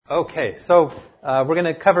Okay, so we're going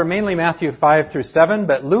to cover mainly Matthew 5 through 7,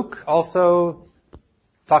 but Luke also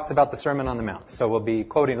talks about the Sermon on the Mount. So we'll be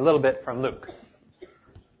quoting a little bit from Luke.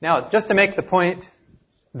 Now, just to make the point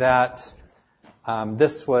that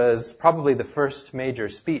this was probably the first major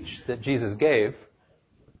speech that Jesus gave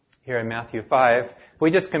here in Matthew 5, if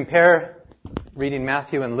we just compare reading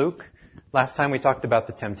Matthew and Luke, last time we talked about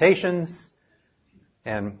the temptations,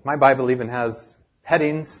 and my Bible even has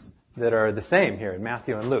headings that are the same here in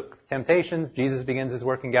Matthew and Luke. Temptations, Jesus begins his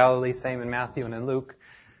work in Galilee, same in Matthew and in Luke.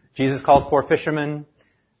 Jesus calls 4 fishermen.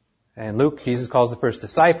 In Luke, Jesus calls the first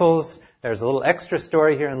disciples. There's a little extra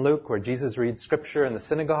story here in Luke where Jesus reads scripture in the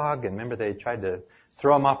synagogue. And remember, they tried to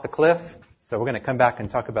throw him off the cliff. So we're going to come back and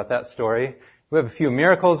talk about that story. We have a few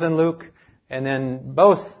miracles in Luke. And then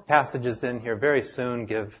both passages in here very soon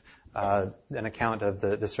give an account of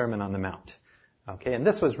the Sermon on the Mount. Okay, and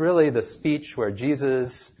this was really the speech where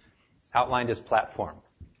Jesus outlined his platform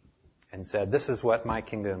and said, this is what my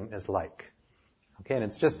kingdom is like. Okay, and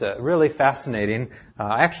it's just really fascinating.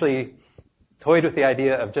 I actually toyed with the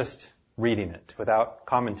idea of just reading it without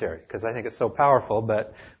commentary because I think it's so powerful,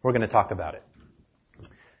 but we're going to talk about it.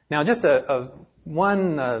 Now, just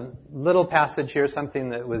one little passage here, something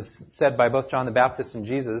that was said by both John the Baptist and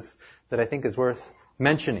Jesus that I think is worth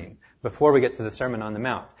mentioning before we get to the Sermon on the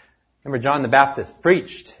Mount. Remember, John the Baptist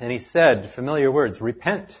preached, and he said familiar words,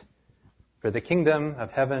 repent, for the kingdom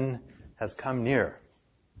of heaven has come near.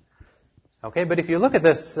 Okay, but if you look at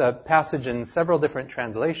this passage in several different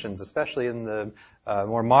translations, especially in the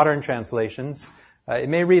more modern translations, it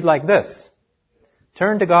may read like this.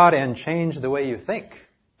 Turn to God and change the way you think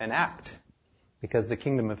and act, because the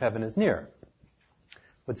kingdom of heaven is near.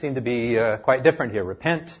 Would seem to be quite different here.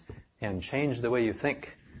 Repent and change the way you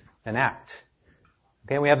think and act.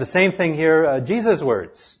 Okay, we have the same thing here, Jesus'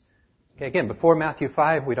 words. Okay, again, before Matthew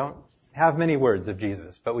 5, we don't have many words of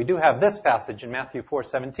Jesus, but we do have this passage in Matthew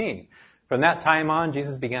 4:17. From that time on,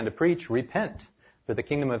 Jesus began to preach, repent, for the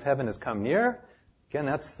kingdom of heaven has come near. Again,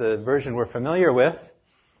 that's the version we're familiar with.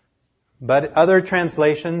 But other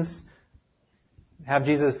translations have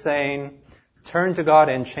Jesus saying, turn to God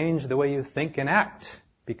and change the way you think and act,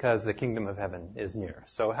 because the kingdom of heaven is near.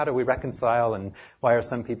 So how do we reconcile, and why are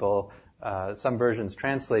some people, some versions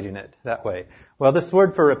translating it that way? Well, this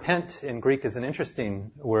word for repent in Greek is an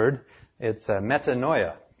interesting word. It's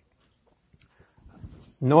metanoia.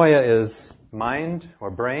 Noia is mind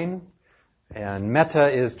or brain, and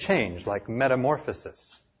meta is change, like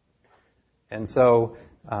metamorphosis. And so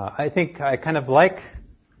I think I kind of like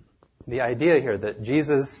the idea here that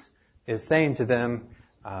Jesus is saying to them,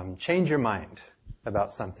 change your mind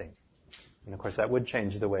about something. And of course that would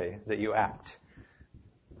change the way that you act.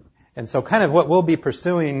 And so kind of what we'll be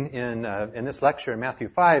pursuing in this lecture in Matthew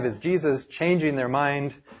 5 is Jesus changing their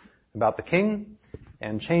mind about the king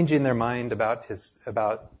and changing their mind about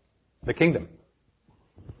the kingdom.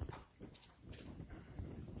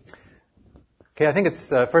 Okay, I think it's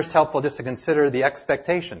first helpful just to consider the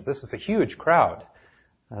expectations. This was a huge crowd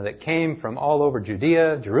that came from all over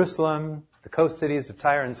Judea, Jerusalem, the coast cities of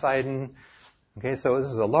Tyre and Sidon. Okay, so this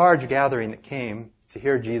is a large gathering that came to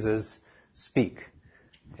hear Jesus speak.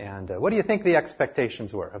 And what do you think the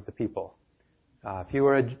expectations were of the people? If you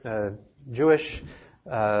were a Jewish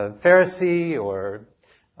Pharisee, or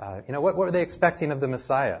what were they expecting of the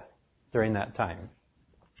Messiah during that time?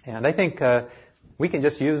 And I think we can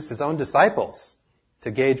just use his own disciples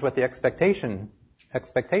to gauge what the expectations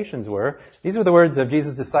were. These were the words of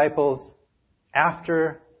Jesus' disciples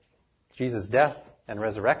after Jesus' death and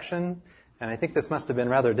resurrection. And I think this must have been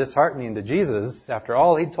rather disheartening to Jesus after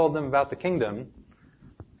all he'd told them about the kingdom,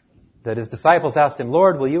 that his disciples asked him,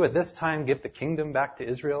 Lord, will you at this time give the kingdom back to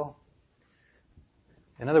Israel?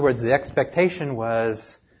 In other words, the expectation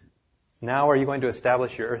was, now are you going to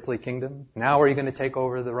establish your earthly kingdom? Now are you going to take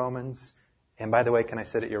over the Romans? And by the way, can I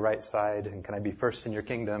sit at your right side? And can I be first in your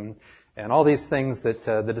kingdom? And all these things that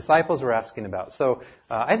the disciples were asking about. So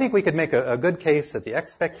I think we could make a good case that the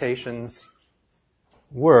expectations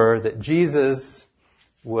were that Jesus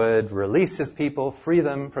would release his people, free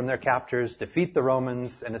them from their captors, defeat the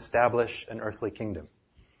Romans, and establish an earthly kingdom.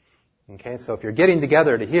 Okay, so if you're getting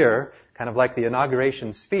together to hear, kind of like the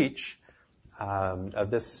inauguration speech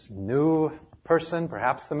of this new person,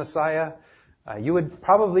 perhaps the Messiah, you would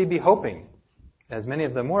probably be hoping, as many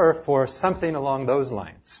of them were, for something along those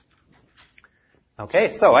lines.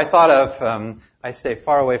 Okay, so I thought of, I stay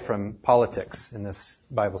far away from politics in this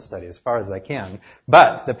Bible study as far as I can.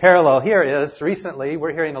 But the parallel here is, recently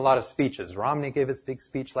we're hearing a lot of speeches. Romney gave his big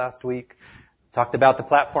speech last week, talked about the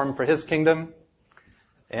platform for his kingdom.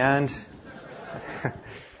 And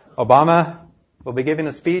Obama will be giving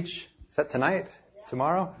a speech. Is that tonight?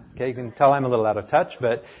 tomorrow. Okay, you can tell I'm a little out of touch,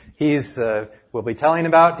 but we'll be telling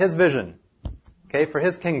about his vision, okay, for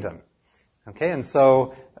his kingdom. Okay, and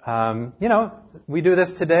so, we do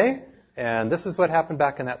this today, and this is what happened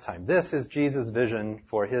back in that time. This is Jesus' vision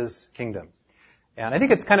for his kingdom. And I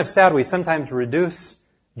think it's kind of sad we sometimes reduce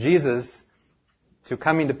Jesus to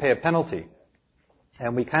coming to pay a penalty.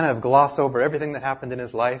 And we kind of gloss over everything that happened in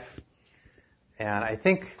his life. And I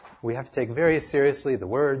think we have to take very seriously the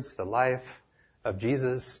words, the life of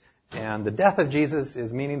Jesus. And the death of Jesus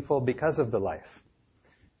is meaningful because of the life.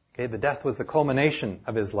 Okay, the death was the culmination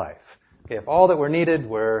of his life. Okay, if all that were needed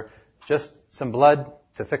were just some blood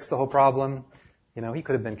to fix the whole problem, he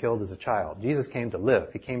could have been killed as a child. Jesus came to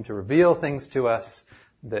live. He came to reveal things to us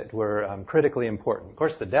that were critically important. Of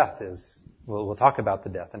course, the death is, we'll talk about the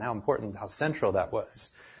death and how important, how central that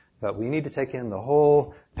was. But we need to take in the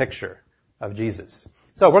whole picture of Jesus.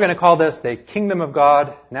 So we're going to call this the Kingdom of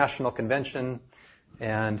God National Convention.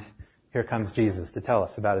 And here comes Jesus to tell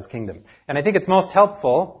us about his kingdom. And I think it's most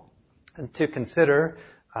helpful to consider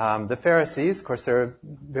the Pharisees. Of course, there are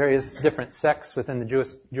various different sects within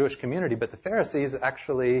the Jewish community, but the Pharisees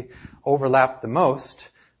actually overlap the most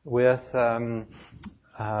with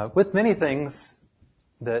many things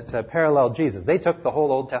that parallel Jesus. They took the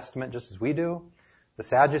whole Old Testament just as we do. The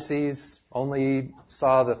Sadducees only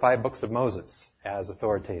saw the 5 books of Moses as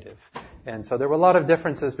authoritative. And so there were a lot of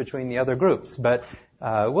differences between the other groups. But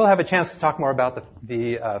we'll have a chance to talk more about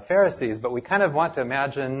the Pharisees, but we kind of want to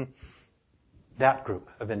imagine that group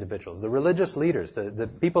of individuals, the religious leaders, the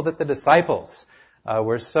people that the disciples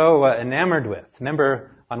were so enamored with. Remember,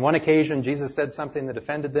 on one occasion, Jesus said something that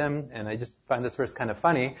offended them, and I just find this verse kind of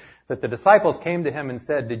funny, that the disciples came to him and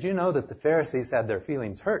said, "Did you know that the Pharisees had their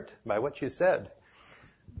feelings hurt by what you said?"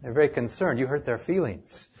 They're very concerned. You hurt their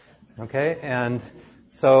feelings. Okay? And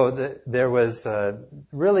so there was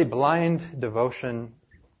really blind devotion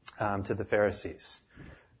to the Pharisees.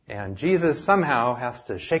 And Jesus somehow has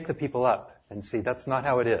to shake the people up and see that's not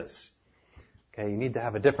how it is. Okay, you need to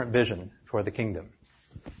have a different vision for the kingdom.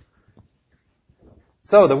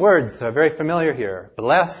 So the words are very familiar here.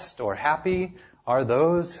 Blessed or happy are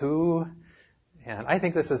those who, and I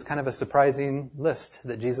think this is kind of a surprising list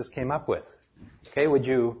that Jesus came up with. Okay, would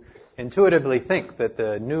you intuitively think that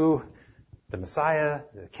the Messiah,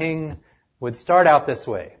 the King, would start out this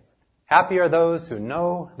way? Happy are those who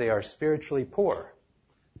know they are spiritually poor.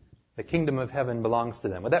 The kingdom of heaven belongs to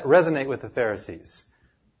them. Would that resonate with the Pharisees?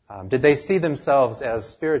 Did they see themselves as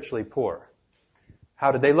spiritually poor?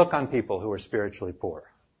 How did they look on people who were spiritually poor?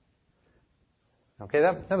 Okay,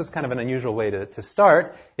 that was kind of an unusual way to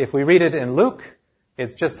start. If we read it in Luke,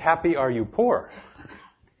 it's just happy are you poor.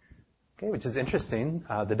 Okay, which is interesting.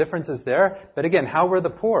 The difference is there. But again, how were the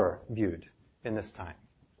poor viewed in this time?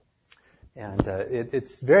 And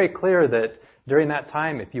it's very clear that during that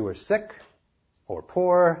time, if you were sick or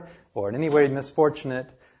poor or in any way misfortunate,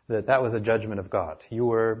 that was a judgment of God. You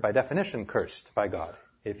were, by definition, cursed by God.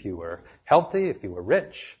 If you were healthy, if you were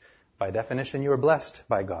rich, by definition, you were blessed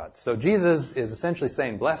by God. So Jesus is essentially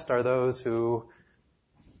saying, blessed are those who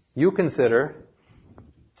you consider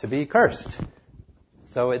to be cursed.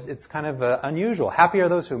 So it's kind of unusual. Happy are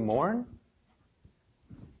those who mourn.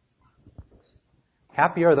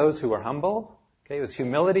 Happy are those who are humble. Okay, was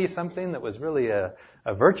humility something that was really a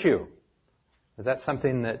virtue? Is that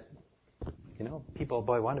something that, people,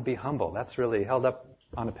 want to be humble? That's really held up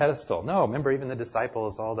on a pedestal. No, remember even the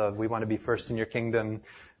disciples, we want to be first in your kingdom.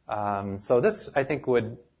 So this, I think,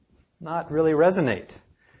 would not really resonate.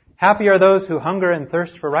 Happy are those who hunger and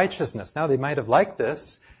thirst for righteousness. Now, they might have liked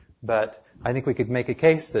this, but I think we could make a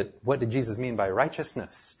case that what did Jesus mean by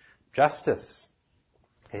righteousness? Justice.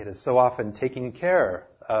 It is so often taking care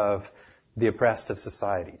of the oppressed of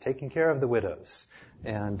society, taking care of the widows.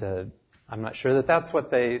 And I'm not sure that that's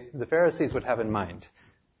what the Pharisees would have in mind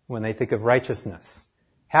when they think of righteousness.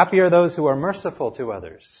 Happy are those who are merciful to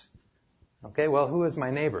others. Okay, well, who is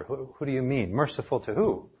my neighbor? Who do you mean? Merciful to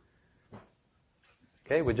who?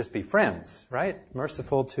 Okay, would just be friends, right?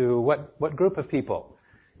 Merciful to what group of people?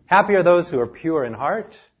 Happy are those who are pure in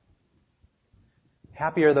heart.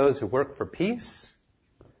 Happy are those who work for peace.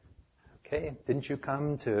 Okay, didn't you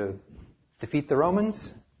come to defeat the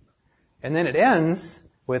Romans? And then it ends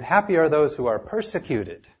with happy are those who are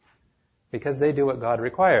persecuted because they do what God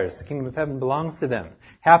requires. The kingdom of heaven belongs to them.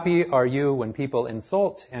 Happy are you when people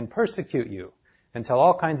insult and persecute you and tell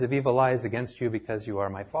all kinds of evil lies against you because you are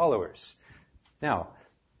my followers. Now,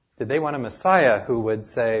 did they want a Messiah who would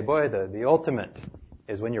say, boy, the ultimate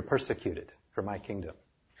is when you're persecuted for my kingdom?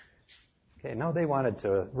 Okay, no, they wanted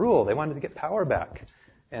to rule. They wanted to get power back.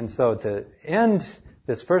 And so to end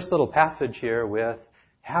this first little passage here with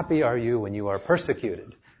Happy are you when you are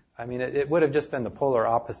persecuted. I mean, it would have just been the polar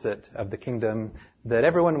opposite of the kingdom that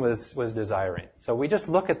everyone was desiring. So we just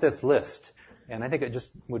look at this list, and I think it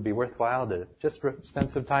just would be worthwhile to just spend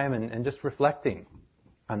some time and just reflecting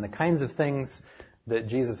on the kinds of things that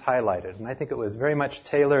Jesus highlighted. And I think it was very much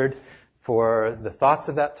tailored for the thoughts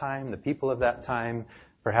of that time, the people of that time,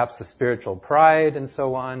 perhaps the spiritual pride and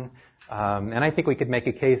so on. And I think we could make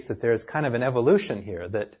a case that there's kind of an evolution here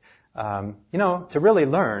that, to really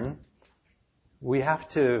learn, we have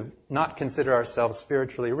to not consider ourselves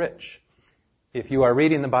spiritually rich. If you are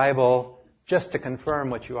reading the Bible just to confirm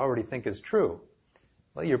what you already think is true,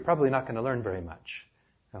 well, you're probably not going to learn very much.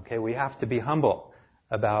 Okay, we have to be humble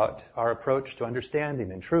about our approach to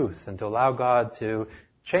understanding and truth and to allow God to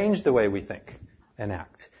change the way we think and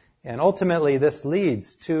act. And ultimately, this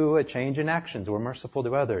leads to a change in actions. We're merciful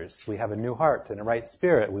to others. We have a new heart and a right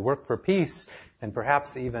spirit. We work for peace and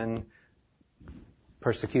perhaps even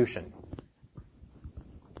persecution.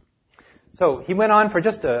 So he went on for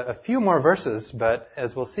just a few more verses, but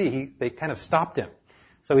as we'll see, they kind of stopped him.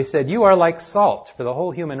 So he said, you are like salt for the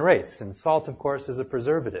whole human race. And salt, of course, is a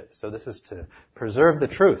preservative. So this is to preserve the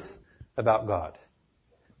truth about God.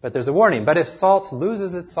 But there's a warning. But if salt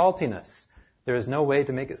loses its saltiness, there is no way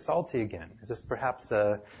to make it salty again. Is this perhaps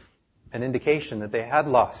an indication that they had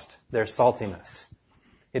lost their saltiness?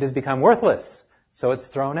 It has become worthless, so it's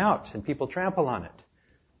thrown out and people trample on it.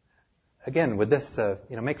 Again, would this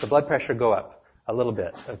make the blood pressure go up a little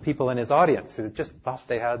bit of people in his audience who just thought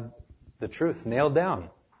they had the truth nailed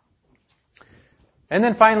down? And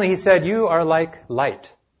then finally he said, you are like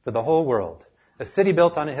light for the whole world. A city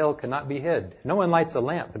built on a hill cannot be hid. No one lights a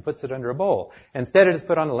lamp and puts it under a bowl. Instead, it is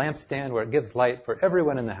put on a lampstand where it gives light for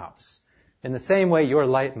everyone in the house. In the same way, your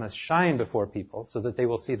light must shine before people so that they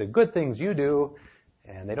will see the good things you do,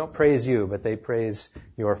 and they don't praise you, but they praise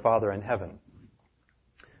your Father in heaven.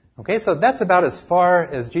 Okay, so that's about as far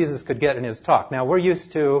as Jesus could get in his talk. Now, we're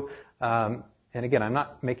used to, and again, I'm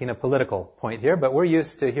not making a political point here, but we're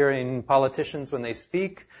used to hearing politicians when they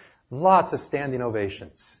speak, lots of standing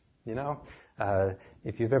ovations,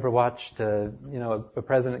 if you've ever watched, a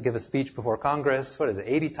president give a speech before Congress,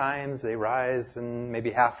 80 times they rise and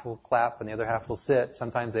maybe half will clap and the other half will sit.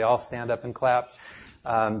 Sometimes they all stand up and clap.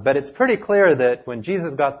 But it's pretty clear that when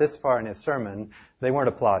Jesus got this far in his sermon, they weren't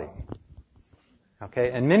applauding.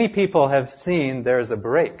 Okay, and many people have seen there's a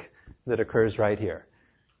break that occurs right here.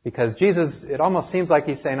 Because Jesus, it almost seems like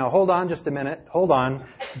he's saying, oh, hold on just a minute, hold on.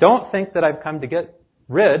 Don't think that I've come to get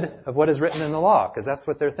rid of what is written in the law, because that's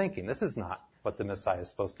what they're thinking. This is not what the Messiah is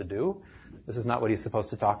supposed to do. This is not what he's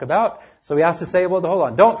supposed to talk about. So he has to say, well, hold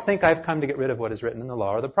on. Don't think I've come to get rid of what is written in the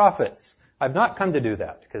law or the prophets. I've not come to do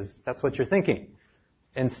that, because that's what you're thinking.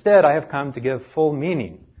 Instead, I have come to give full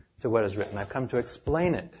meaning to what is written. I've come to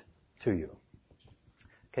explain it to you.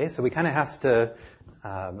 Okay, so we kind of have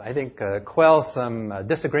to, quell some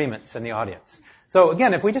disagreements in the audience. So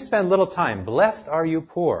again, if we just spend a little time, blessed are you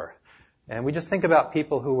poor. And we just think about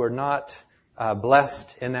people who were not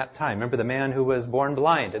blessed in that time. Remember the man who was born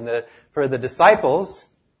blind. And for the disciples,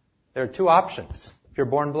 there are two options if you're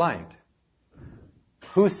born blind.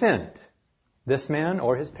 Who sinned? This man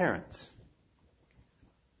or his parents?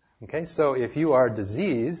 Okay, so if you are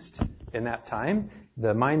diseased in that time,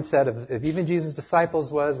 the mindset of even Jesus'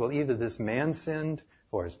 disciples was, well, either this man sinned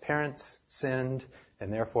or his parents sinned,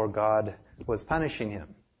 and therefore God was punishing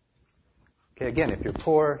him. Okay, again, if you're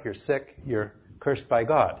poor, you're sick, you're cursed by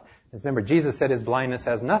God. Remember, Jesus said his blindness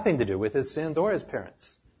has nothing to do with his sins or his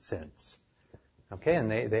parents' sins. Okay, and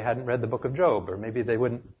they hadn't read the book of Job, or maybe they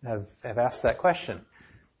wouldn't have asked that question.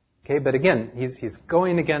 Okay, but again, he's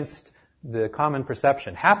going against the common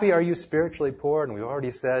perception. Happy are you spiritually poor? And we've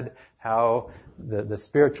already said how the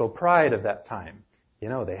spiritual pride of that time.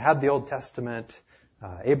 They had the Old Testament.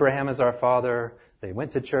 Abraham is our father. They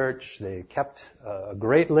went to church. They kept a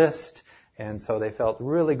great list. And so they felt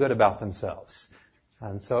really good about themselves.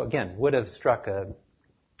 And so again, would have struck an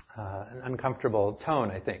uncomfortable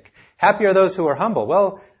tone, I think. Happy are those who are humble.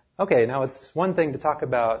 Well, okay, now it's one thing to talk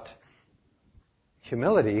about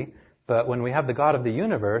humility, but when we have the God of the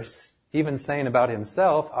universe even saying about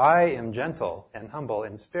himself, I am gentle and humble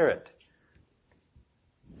in spirit.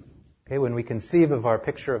 Okay, when we conceive of our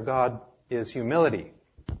picture of God, is humility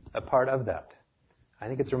a part of that? I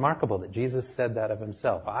think it's remarkable that Jesus said that of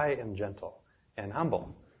himself. I am gentle and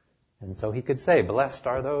humble. And so he could say, blessed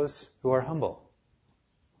are those who are humble.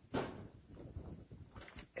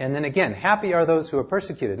 And then again, happy are those who are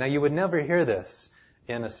persecuted. Now you would never hear this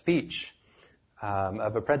in a speech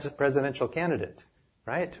of a presidential candidate,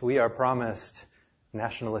 right? We are promised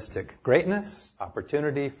nationalistic greatness,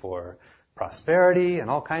 opportunity for prosperity, and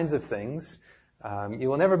all kinds of things. You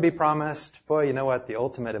will never be promised, boy, you know what, the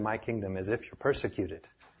ultimate in my kingdom is if you're persecuted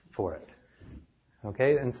for it.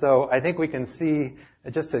 Okay, and so I think we can see,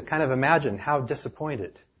 just to kind of imagine how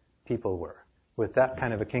disappointed people were with that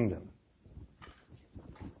kind of a kingdom.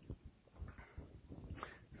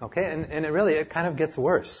 Okay, and it kind of gets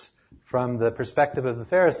worse from the perspective of the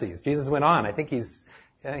Pharisees. Jesus went on. I think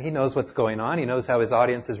he knows what's going on. He knows how his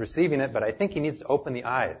audience is receiving it, but I think he needs to open the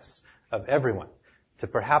eyes of everyone to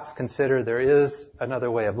perhaps consider there is another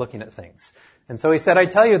way of looking at things. And so he said, I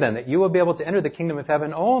tell you then that you will be able to enter the kingdom of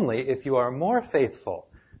heaven only if you are more faithful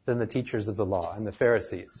than the teachers of the law and the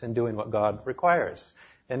Pharisees in doing what God requires.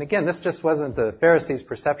 And again, this just wasn't the Pharisees'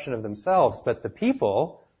 perception of themselves, but the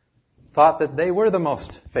people thought that they were the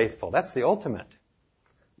most faithful. That's the ultimate.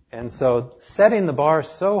 And so setting the bar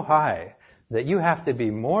so high that you have to be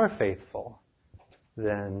more faithful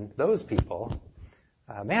than those people,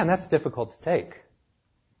 man, that's difficult to take.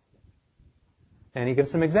 And he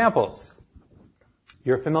gives some examples.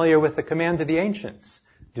 You're familiar with the command of the ancients.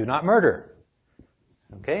 Do not murder.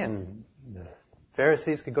 Okay, and the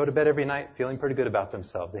Pharisees could go to bed every night feeling pretty good about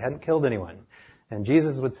themselves. They hadn't killed anyone. And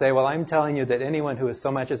Jesus would say, well, I'm telling you that anyone who is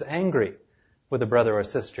so much as angry with a brother or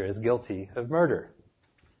sister is guilty of murder.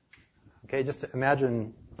 Okay, just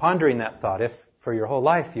imagine pondering that thought. If for your whole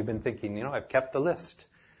life you've been thinking, I've kept the list.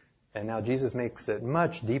 And now Jesus makes it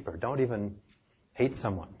much deeper. Don't even hate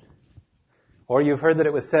someone. Or you've heard that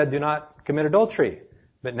it was said, do not commit adultery.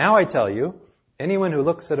 But now I tell you, anyone who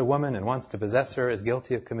looks at a woman and wants to possess her is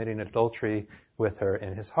guilty of committing adultery with her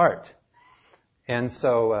in his heart. And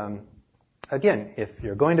so, again, if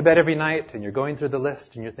you're going to bed every night and you're going through the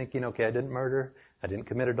list and you're thinking, okay, I didn't murder, I didn't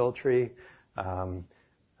commit adultery,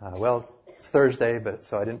 well, it's Thursday,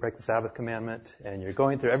 so I didn't break the Sabbath commandment, and you're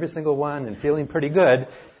going through every single one and feeling pretty good,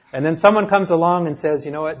 and then someone comes along and says,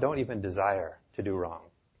 you know what, don't even desire to do wrong.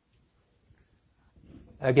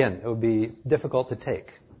 Again, it would be difficult to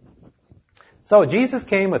take. So Jesus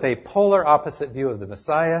came with a polar opposite view of the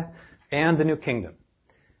Messiah and the new kingdom.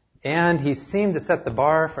 And he seemed to set the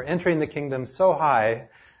bar for entering the kingdom so high,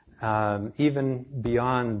 even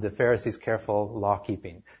beyond the Pharisees' careful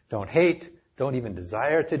law-keeping. Don't hate, don't even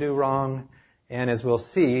desire to do wrong. And as we'll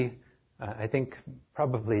see, I think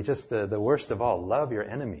probably just the worst of all, love your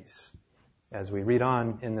enemies, as we read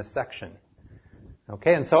on in this section.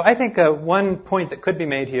 Okay, and so I think one point that could be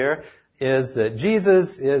made here is that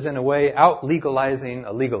Jesus is in a way out-legalizing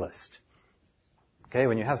a legalist. Okay,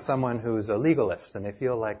 when you have someone who's a legalist and they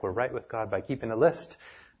feel like we're right with God by keeping a list,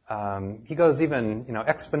 he goes even,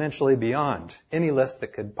 exponentially beyond any list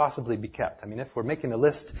that could possibly be kept. I mean, if we're making a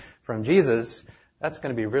list from Jesus, that's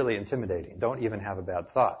going to be really intimidating. Don't even have a bad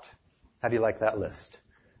thought. How do you like that list?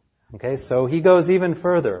 Okay, so he goes even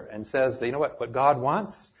further and says that, what God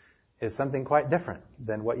wants is something quite different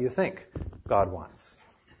than what you think God wants.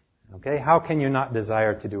 Okay, how can you not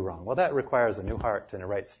desire to do wrong? Well, that requires a new heart and a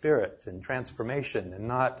right spirit and transformation and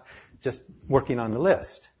not just working on the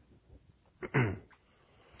list.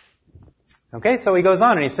 Okay, so he goes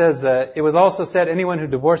on and he says, it was also said anyone who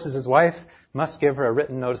divorces his wife must give her a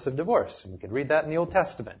written notice of divorce. And we can read that in the Old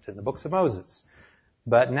Testament, in the books of Moses.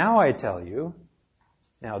 But now I tell you,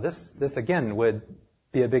 now this again would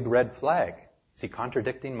be a big red flag. Is he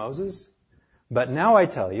contradicting Moses? But now I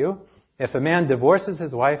tell you, if a man divorces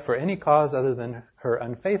his wife for any cause other than her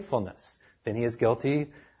unfaithfulness, then he is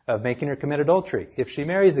guilty of making her commit adultery if she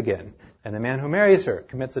marries again. And the man who marries her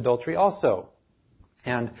commits adultery also.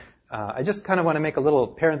 And I just kind of want to make a little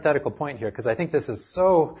parenthetical point here because I think this is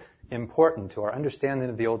so important to our understanding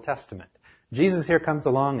of the Old Testament. Jesus here comes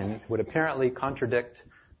along and would apparently contradict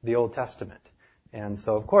the Old Testament. And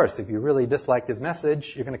so, of course, if you really disliked his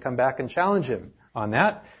message, you're going to come back and challenge him on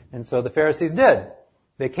that. And so the Pharisees did.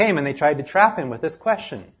 They came and they tried to trap him with this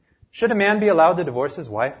question. Should a man be allowed to divorce his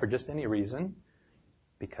wife for just any reason?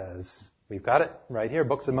 Because we've got it right here,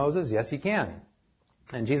 books of Moses. Yes, he can.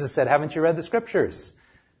 And Jesus said, haven't you read the scriptures?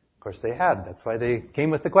 Of course they had. That's why they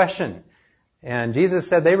came with the question. And Jesus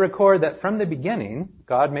said they record that from the beginning,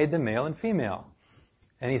 God made them male and female.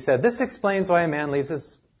 And he said, this explains why a man leaves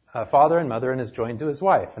his father and mother and is joined to his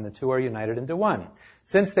wife, and the two are united into one.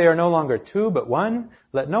 Since they are no longer two but one,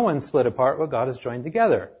 let no one split apart what God has joined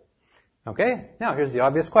together. Okay, now here's the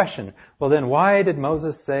obvious question. Well then, why did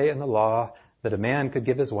Moses say in the law that a man could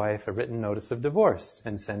give his wife a written notice of divorce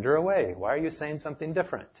and send her away? Why are you saying something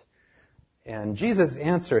different? And Jesus'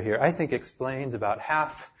 answer here, I think, explains about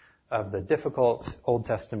half of the difficult Old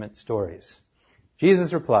Testament stories.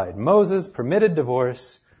 Jesus replied, Moses permitted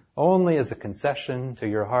divorce only as a concession to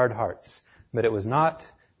your hard hearts, but it was not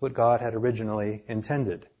what God had originally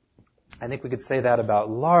intended. I think we could say that about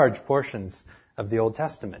large portions of the Old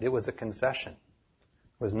Testament. It was a concession.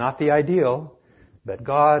 was not the ideal, but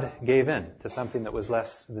God gave in to something that was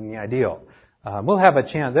less than the ideal. We'll have a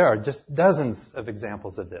chance. There are just dozens of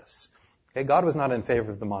examples of this. Okay, God was not in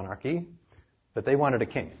favor of the monarchy, but they wanted a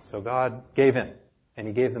king. So God gave in, and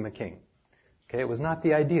He gave them a king. Okay, it was not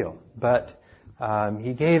the ideal, but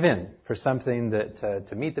He gave in for something that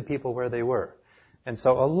to meet the people where they were. And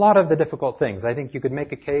so a lot of the difficult things, I think you could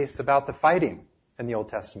make a case about the fighting in the Old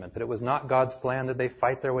Testament, that it was not God's plan that they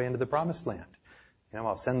fight their way into the Promised Land.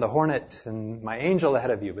 I'll send the hornet and my angel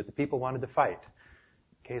ahead of you, but the people wanted to fight.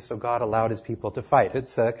 Okay, so God allowed His people to fight.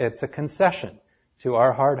 It's a concession to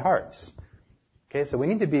our hard hearts. Okay, so we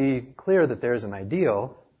need to be clear that there's an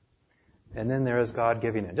ideal, and then there is God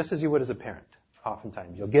giving in, just as you would as a parent.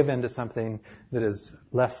 Oftentimes, you'll give in to something that is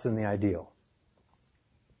less than the ideal.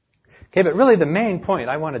 Okay, but really the main point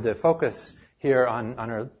I wanted to focus here on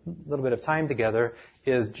our little bit of time together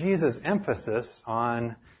is Jesus' emphasis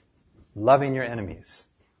on loving your enemies.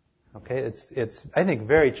 Okay, it's I think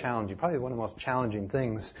very challenging, probably one of the most challenging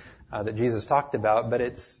things that Jesus talked about, but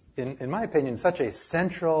it's, in my opinion, such a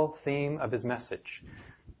central theme of His message.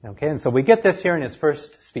 Okay, and so we get this here in His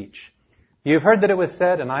first speech. You've heard that it was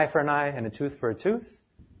said, an eye for an eye and a tooth for a tooth.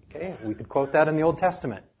 Okay, we could quote that in the Old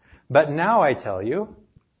Testament. But now I tell you,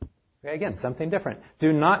 okay, again, something different.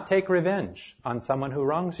 Do not take revenge on someone who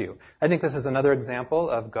wrongs you. I think this is another example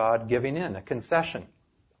of God giving in, a concession.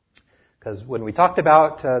 Because when we talked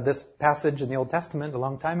about this passage in the Old Testament a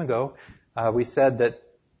long time ago, we said that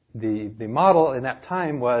the model in that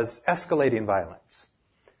time was escalating violence.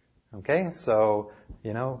 Okay, so,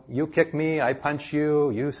 you kick me, I punch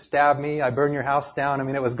you, you stab me, I burn your house down. I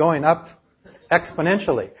mean, it was going up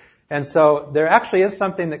exponentially. And so there actually is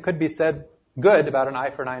something that could be said good about an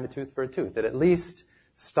eye for an eye and a tooth for a tooth, that at least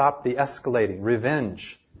stopped the escalating,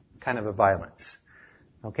 revenge kind of a violence.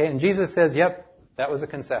 Okay, and Jesus says, yep, that was a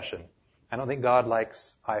concession. I don't think God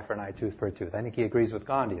likes eye for an eye, tooth for a tooth. I think He agrees with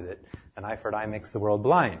Gandhi that an eye for an eye makes the world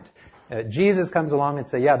blind. Jesus comes along and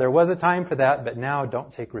says, yeah, there was a time for that, but now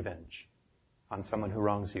don't take revenge on someone who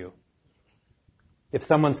wrongs you. If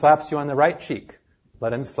someone slaps you on the right cheek,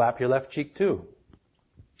 let him slap your left cheek too.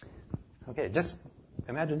 Okay, just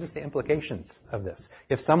imagine just the implications of this.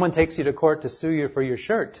 If someone takes you to court to sue you for your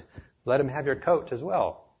shirt, let him have your coat as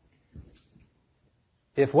well.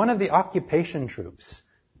 If one of the occupation troops,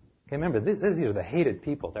 okay, remember, these are the hated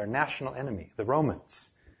people, their national enemy, the Romans.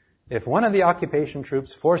 If one of the occupation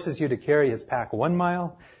troops forces you to carry his pack 1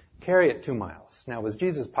 mile, carry it 2 miles. Now, was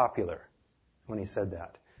Jesus popular when He said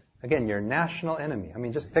that? Again, your national enemy. I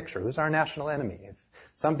mean, just picture, who's our national enemy? If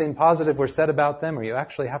something positive were said about them, or you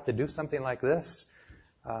actually have to do something like this,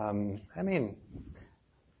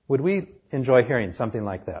 would we enjoy hearing something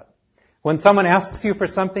like that? When someone asks you for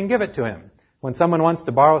something, give it to him. When someone wants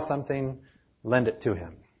to borrow something, lend it to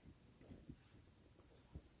him.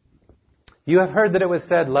 You have heard that it was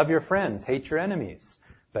said, love your friends, hate your enemies.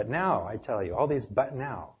 But now, I tell you, all these but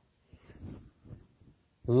now.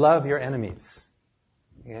 Love your enemies.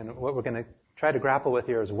 And what we're going to try to grapple with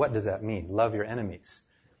here is, what does that mean? Love your enemies.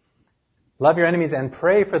 Love your enemies and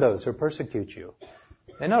pray for those who persecute you.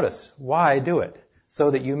 And notice, why do it?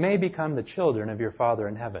 So that you may become the children of your Father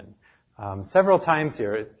in heaven. Several times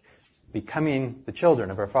here, becoming the children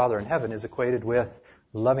of our Father in heaven is equated with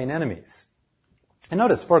loving enemies. And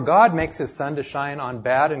notice, for God makes His sun to shine on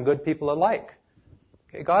bad and good people alike.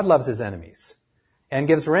 Okay, God loves His enemies and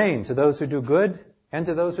gives rain to those who do good and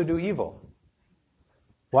to those who do evil.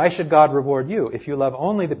 Why should God reward you if you love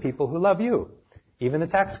only the people who love you? Even the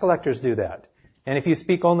tax collectors do that. And if you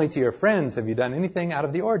speak only to your friends, have you done anything out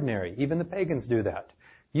of the ordinary? Even the pagans do that.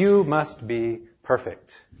 You must be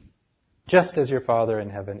perfect, just as your Father in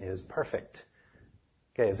heaven is perfect.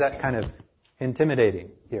 Okay, is that kind of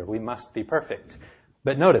intimidating here? We must be perfect.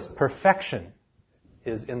 But notice, perfection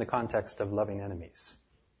is in the context of loving enemies,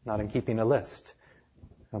 not in keeping a list.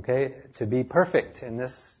 Okay, to be perfect in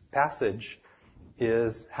this passage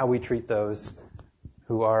is how we treat those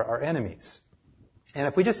who are our enemies. And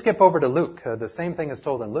if we just skip over to Luke, the same thing is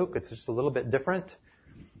told in Luke. It's just a little bit different.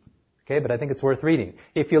 Okay, but I think it's worth reading.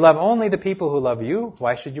 If you love only the people who love you,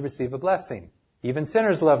 why should you receive a blessing? Even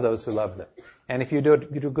sinners love those who love them. And if you do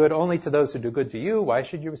good only to those who do good to you, why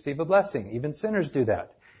should you receive a blessing? Even sinners do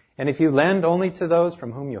that. And if you lend only to those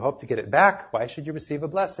from whom you hope to get it back, why should you receive a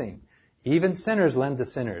blessing? Even sinners lend to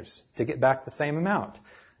sinners to get back the same amount.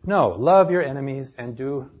 No, love your enemies and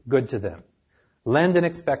do good to them. Lend and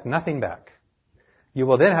expect nothing back. You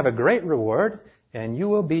will then have a great reward, and you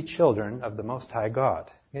will be children of the Most High God.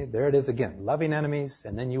 Okay, there it is again. Loving enemies,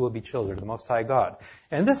 and then you will be children of the Most High God.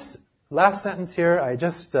 And this last sentence here, I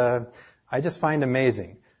just find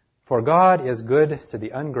amazing. For God is good to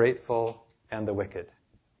the ungrateful and the wicked.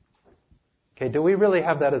 Okay, do we really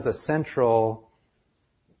have that as a central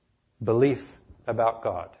belief about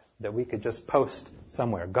God, that we could just post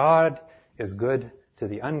somewhere? God is good to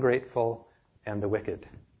the ungrateful and the wicked.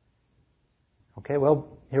 Okay,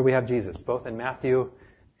 well, here we have Jesus, both in Matthew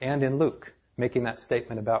and in Luke, making that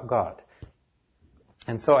statement about God.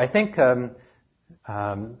 And so I think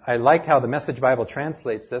I like how the Message Bible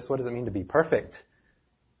translates this. What does it mean to be perfect?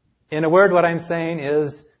 In a word, what I'm saying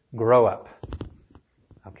is grow up.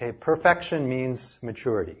 Okay, perfection means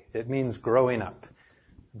maturity. It means growing up.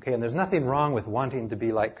 Okay, and there's nothing wrong with wanting to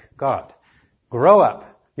be like God. Grow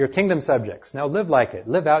up. You're kingdom subjects. Now live like it.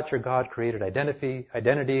 Live out your God-created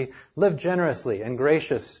identity. Live generously and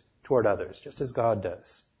gracious toward others, just as God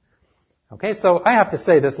does. Okay, so I have to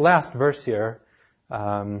say this last verse here,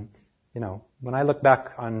 when I look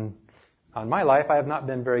back on my life, I have not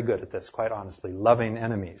been very good at this, quite honestly, loving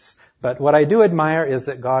enemies. But what I do admire is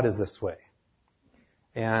that God is this way.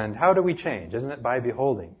 And how do we change? Isn't it by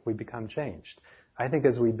beholding? We become changed. I think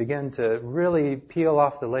as we begin to really peel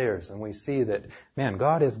off the layers and we see that, man,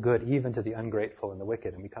 God is good even to the ungrateful and the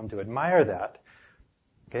wicked, and we come to admire that,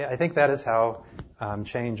 okay, I think that is how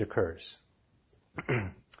change occurs.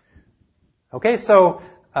 Okay, so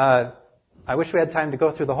I wish we had time to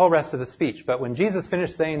go through the whole rest of the speech, but when Jesus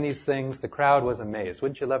finished saying these things, the crowd was amazed.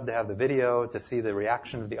 Wouldn't you love to have the video to see the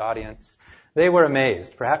reaction of the audience? They were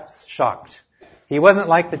amazed, perhaps shocked. He wasn't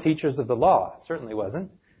like the teachers of the law, certainly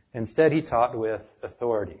wasn't. Instead, he taught with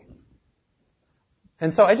authority.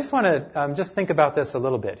 And so I just want to just think about this a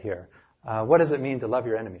little bit here. What does it mean to love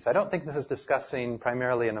your enemies? I don't think this is discussing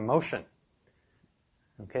primarily an emotion.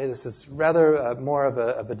 Okay, this is rather more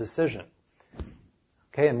of a decision.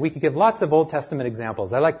 Okay, and we could give lots of Old Testament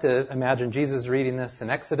examples. I like to imagine Jesus reading this in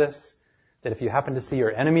Exodus, that if you happen to see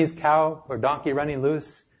your enemy's cow or donkey running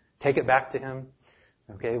loose, take it back to him.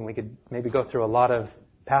 Okay, and we could maybe go through a lot of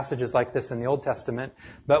passages like this in the Old Testament.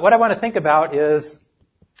 But what I want to think about is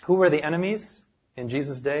who were the enemies in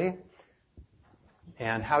Jesus' day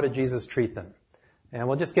and how did Jesus treat them? And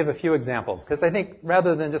we'll just give a few examples because I think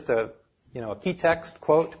rather than just a key text,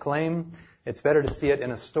 quote, claim, it's better to see it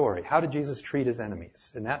in a story. How did Jesus treat his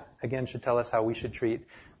enemies? And that, again, should tell us how we should treat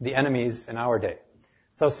the enemies in our day.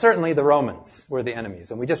 So certainly the Romans were the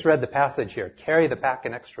enemies. And we just read the passage here, carry the pack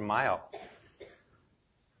an extra mile.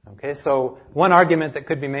 Okay, so one argument that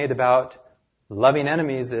could be made about loving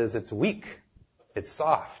enemies is it's weak. It's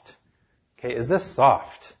soft. Okay, is this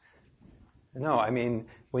soft? No, I mean,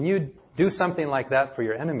 when you do something like that for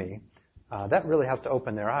your enemy, that really has to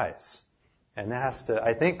open their eyes. And that has to,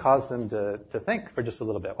 I think, cause them to think for just a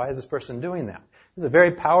little bit. Why is this person doing that? This is a very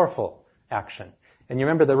powerful action. And you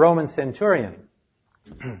remember the Roman centurion,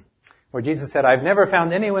 where Jesus said, I've never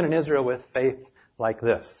found anyone in Israel with faith like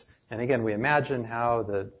this. And again, we imagine how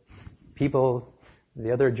the people,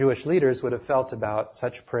 the other Jewish leaders, would have felt about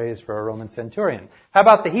such praise for a Roman centurion. How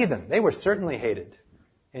about the heathen? They were certainly hated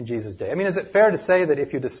in Jesus' day. I mean, is it fair to say that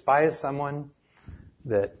if you despise someone,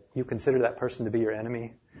 that you consider that person to be your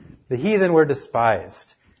enemy? The heathen were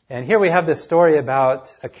despised. And here we have this story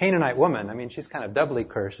about a Canaanite woman. I mean, she's kind of doubly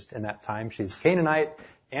cursed in that time. She's Canaanite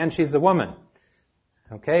and she's a woman.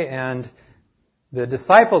 Okay, and the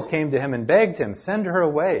disciples came to him and begged him, send her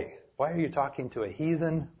away. Why are you talking to a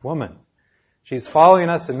heathen woman? She's following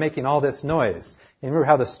us and making all this noise. And remember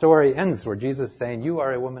how the story ends where Jesus is saying, you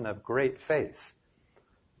are a woman of great faith.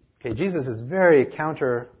 Okay, Jesus is very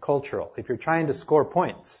countercultural. If you're trying to score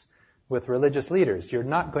points with religious leaders, you're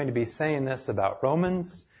not going to be saying this about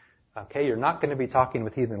Romans. Okay, you're not going to be talking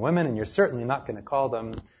with heathen women, and you're certainly not going to call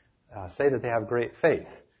them, say that they have great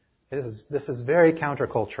faith. This is very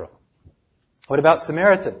countercultural. What about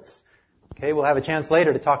Samaritans? Okay, we'll have a chance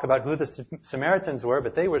later to talk about who the Samaritans were,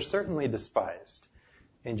 but they were certainly despised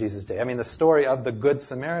in Jesus' day. I mean, the story of the Good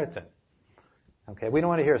Samaritan. Okay, we don't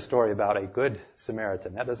want to hear a story about a good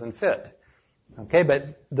Samaritan. That doesn't fit. Okay,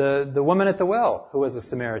 but the woman at the well, who was a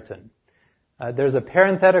Samaritan. There's a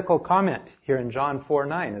parenthetical comment here in John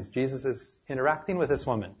 4:9 as Jesus is interacting with this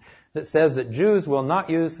woman that says that Jews will not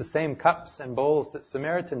use the same cups and bowls that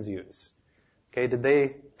Samaritans use. Okay, did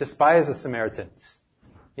they despise the Samaritans?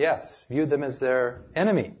 Yes, viewed them as their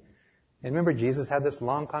enemy. And remember, Jesus had this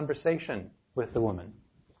long conversation with the woman.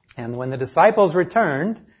 And when the disciples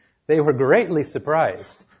returned, they were greatly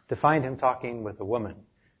surprised to find him talking with a woman.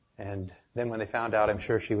 And then when they found out, I'm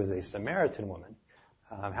sure she was a Samaritan woman,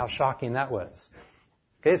 how shocking that was.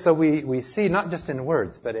 Okay, so we see not just in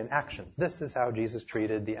words, but in actions. This is how Jesus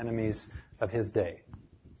treated the enemies of his day.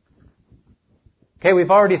 Okay, we've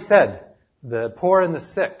already said the poor and the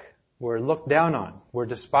sick were looked down on, were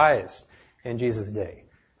despised in Jesus' day.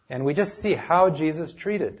 And we just see how Jesus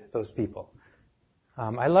treated those people.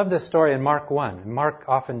 I love this story in Mark 1. Mark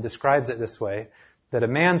often describes it this way, that a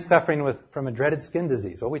man suffering from a dreaded skin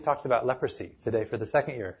disease. Well, we talked about leprosy today for the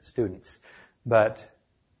second year students. But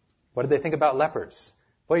what did they think about lepers?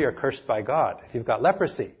 Well, you're cursed by God if you've got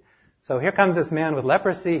leprosy. So here comes this man with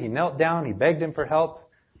leprosy. He knelt down. He begged him for help.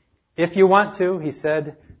 If you want to, he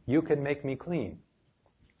said, you can make me clean.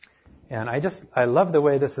 And I love the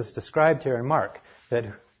way this is described here in Mark, that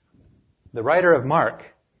the writer of Mark,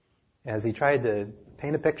 as he tried to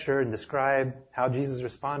paint a picture and describe how Jesus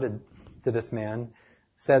responded to this man,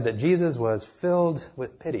 said that Jesus was filled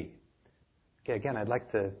with pity. Okay, again, I'd like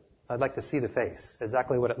to see the face,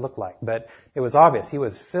 exactly what it looked like. But it was obvious. He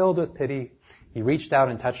was filled with pity. He reached out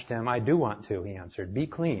and touched him. I do want to, he answered. Be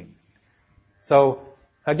clean. So,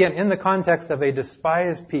 again, in the context of a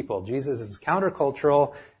despised people, Jesus is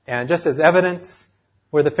countercultural, and just as evidence,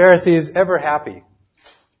 were the Pharisees ever happy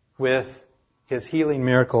with his healing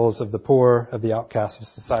miracles of the poor, of the outcasts of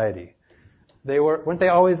society? Weren't they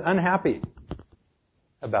always unhappy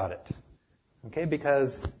about it? Okay,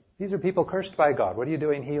 because these are people cursed by God. What are you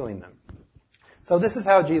doing healing them? So this is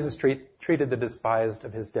how Jesus treated the despised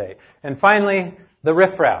of his day. And finally, the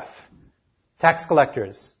riffraff, tax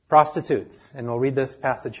collectors, prostitutes. And we'll read this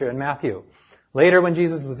passage here in Matthew. Later, when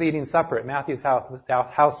Jesus was eating supper at Matthew's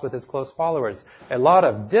house with his close followers, a lot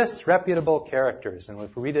of disreputable characters. And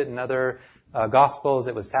if we read it in other Gospels,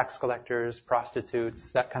 it was tax collectors,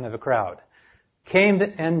 prostitutes, that kind of a crowd, came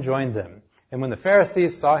and joined them. And when the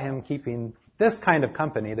Pharisees saw him keeping this kind of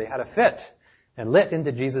company, they had a fit and lit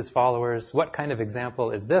into Jesus' followers. What kind of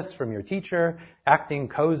example is this from your teacher, acting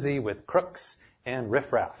cozy with crooks and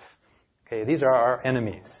riffraff? Okay, these are our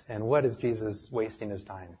enemies. And what is Jesus wasting his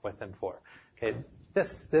time with them for? Okay,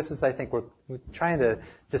 this is, I think, we're trying to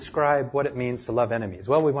describe what it means to love enemies.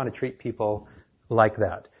 Well, we want to treat people like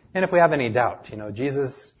that. And if we have any doubt,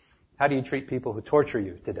 Jesus, how do you treat people who torture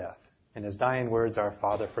you to death? And his dying words are,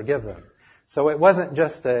 Father, forgive them. So it wasn't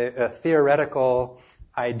just a theoretical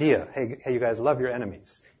idea. Hey, you guys, love your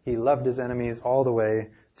enemies. He loved his enemies all the way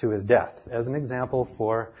to his death as an example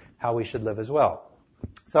for how we should live as well.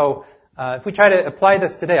 So if we try to apply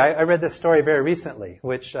this today, I read this story very recently,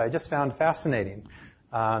 which I just found fascinating.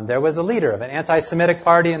 There was a leader of an anti-Semitic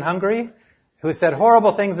party in Hungary who said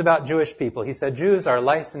horrible things about Jewish people. He said Jews are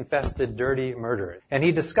lice-infested, dirty murderers. And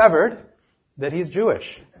he discovered that he's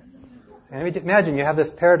Jewish. And imagine you have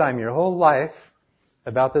this paradigm your whole life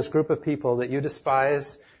about this group of people that you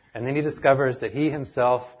despise, and then he discovers that he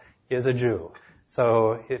himself is a Jew.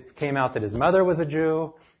 So it came out that his mother was a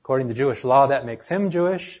Jew. According to Jewish law, that makes him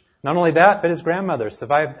Jewish. Not only that, but his grandmother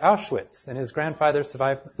survived Auschwitz, and his grandfather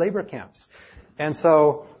survived labor camps. And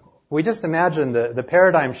so we just imagine the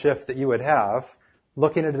paradigm shift that you would have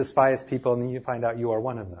looking at despised people, and then you find out you are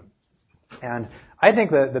one of them. And I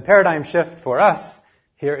think the paradigm shift for us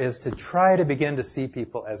here is to try to begin to see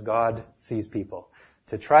people as God sees people.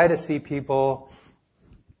 To try to see people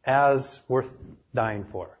as worth dying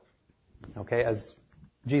for. Okay, as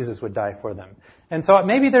Jesus would die for them. And so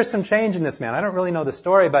maybe there's some change in this man. I don't really know the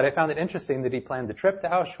story, but I found it interesting that he planned the trip to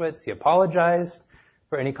Auschwitz. He apologized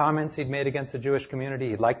for any comments he'd made against the Jewish community.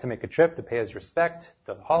 He'd like to make a trip to pay his respect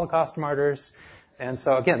to the Holocaust martyrs. And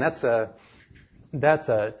so again, that's a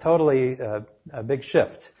totally a big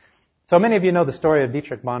shift. So many of you know the story of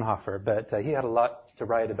Dietrich Bonhoeffer, but he had a lot to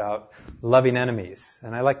write about loving enemies.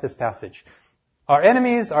 And I like this passage. Our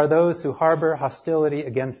enemies are those who harbor hostility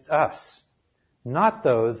against us, not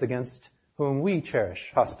those against whom we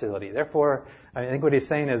cherish hostility. Therefore, I think what he's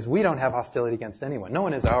saying is we don't have hostility against anyone. No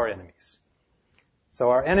one is our enemies. So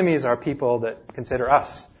our enemies are people that consider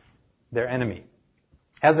us their enemy.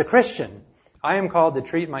 As a Christian, I am called to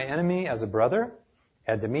treat my enemy as a brother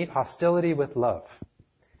and to meet hostility with love.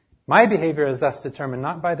 My behavior is thus determined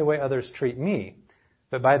not by the way others treat me,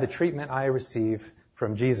 but by the treatment I receive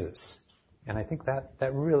from Jesus. And I think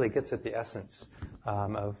that really gets at the essence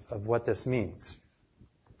of what this means.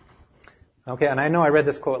 Okay, and I know I read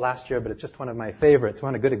this quote last year, but it's just one of my favorites,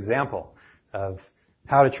 one a good example of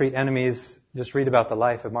how to treat enemies. Just read about the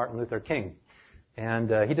life of Martin Luther King. And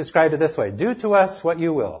he described it this way: do to us what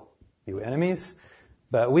you will, you enemies,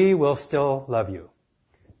 but we will still love you.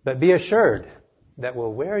 But be assured that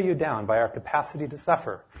we'll wear you down by our capacity to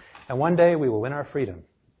suffer, and one day we will win our freedom.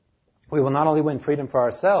 We will not only win freedom for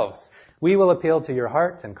ourselves, we will appeal to your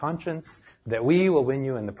heart and conscience, that we will win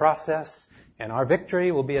you in the process, and our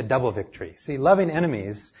victory will be a double victory. See, loving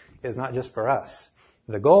enemies is not just for us.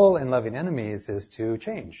 The goal in loving enemies is to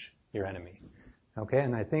change your enemy. Okay,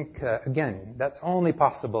 and I think, again, that's only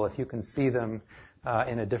possible if you can see them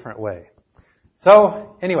in a different way.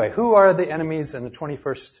 So, anyway, who are the enemies in the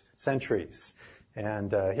 21st centuries?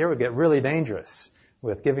 And here we get really dangerous.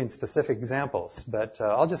 with giving specific examples, but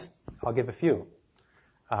I'll give a few.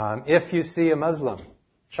 If you see a Muslim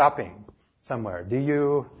shopping somewhere,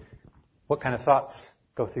 what kind of thoughts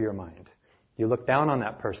go through your mind? Do you look down on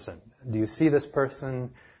that person? Do you see this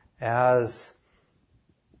person as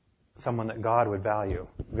someone that God would value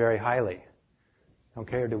very highly?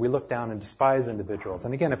 Okay, or do we look down and despise individuals?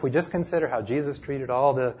 And again, if we just consider how Jesus treated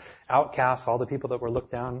all the outcasts, all the people that were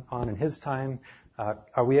looked down on in his time,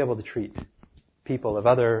 are we able to treat people of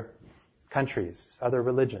other countries, other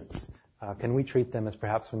religions? Can we treat them as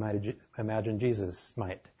perhaps we might imagine Jesus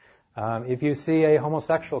might? If you see a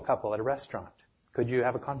homosexual couple at a restaurant, could you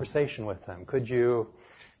have a conversation with them? Could you,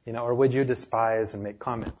 or would you despise and make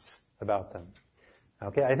comments about them?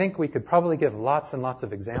 Okay, I think we could probably give lots and lots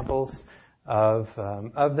of examples of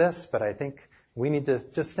this, but I think we need to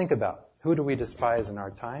just think about who do we despise in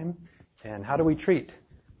our time and how do we treat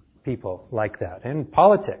people like that. In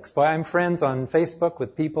politics, boy, I'm friends on Facebook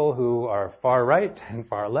with people who are far right and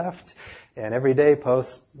far left and every day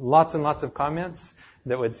post lots and lots of comments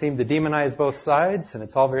that would seem to demonize both sides, and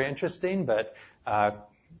it's all very interesting, but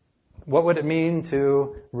what would it mean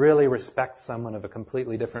to really respect someone of a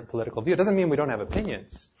completely different political view? It doesn't mean we don't have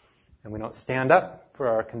opinions and we don't stand up for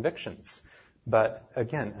our convictions. But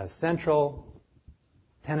again, a central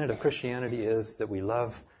tenet of Christianity is that we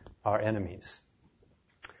love our enemies.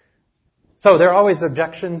 So there are always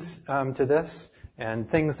objections to this and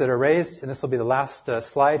things that are raised, and this will be the last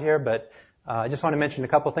slide here, but I just want to mention a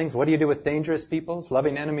couple things. What do you do with dangerous peoples?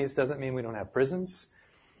 Loving enemies doesn't mean we don't have prisons.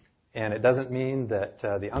 And it doesn't mean that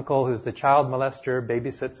the uncle who's the child molester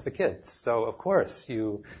babysits the kids. So, of course,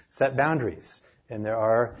 you set boundaries. And there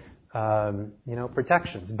are,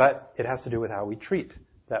 protections. But it has to do with how we treat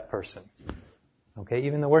that person. Okay,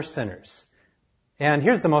 even the worst sinners. And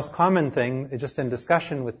here's the most common thing, just in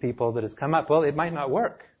discussion with people that has come up. Well, it might not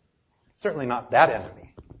work. Certainly not that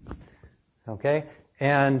enemy. Okay?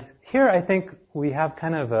 And here I think we have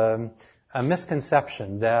kind of a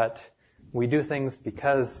misconception that we do things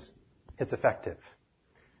because it's effective.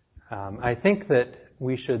 I think that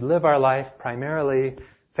we should live our life primarily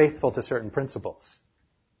faithful to certain principles,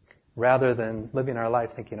 rather than living our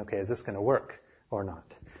life thinking, okay, is this going to work or not?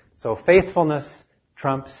 So faithfulness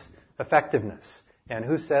trumps effectiveness. And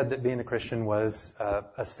who said that being a Christian was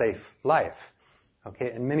a safe life?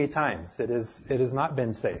 Okay, and many times it has not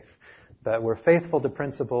been safe. But we're faithful to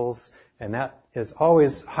principles, and that is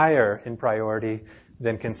always higher in priority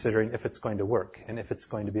than considering if it's going to work and if it's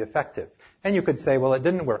going to be effective. And you could say, well, it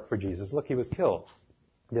didn't work for Jesus. Look, he was killed.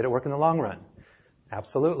 Did it work in the long run?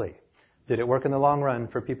 Absolutely. Did it work in the long run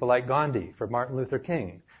for people like Gandhi, for Martin Luther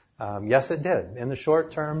King? Yes, it did. In the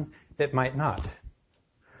short term, it might not.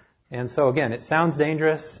 And so again, it sounds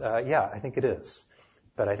dangerous. Yeah, I think it is.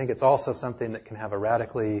 But I think it's also something that can have a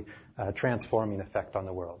radically transforming effect on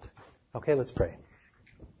the world. Okay, let's pray.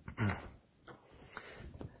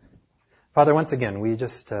 Father, once again, we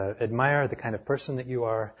just admire the kind of person that you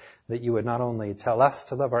are, that you would not only tell us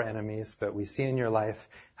to love our enemies, but we see in your life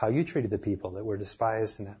how you treated the people that were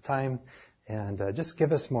despised in that time. And just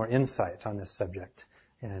give us more insight on this subject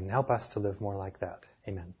and help us to live more like that.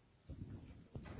 Amen.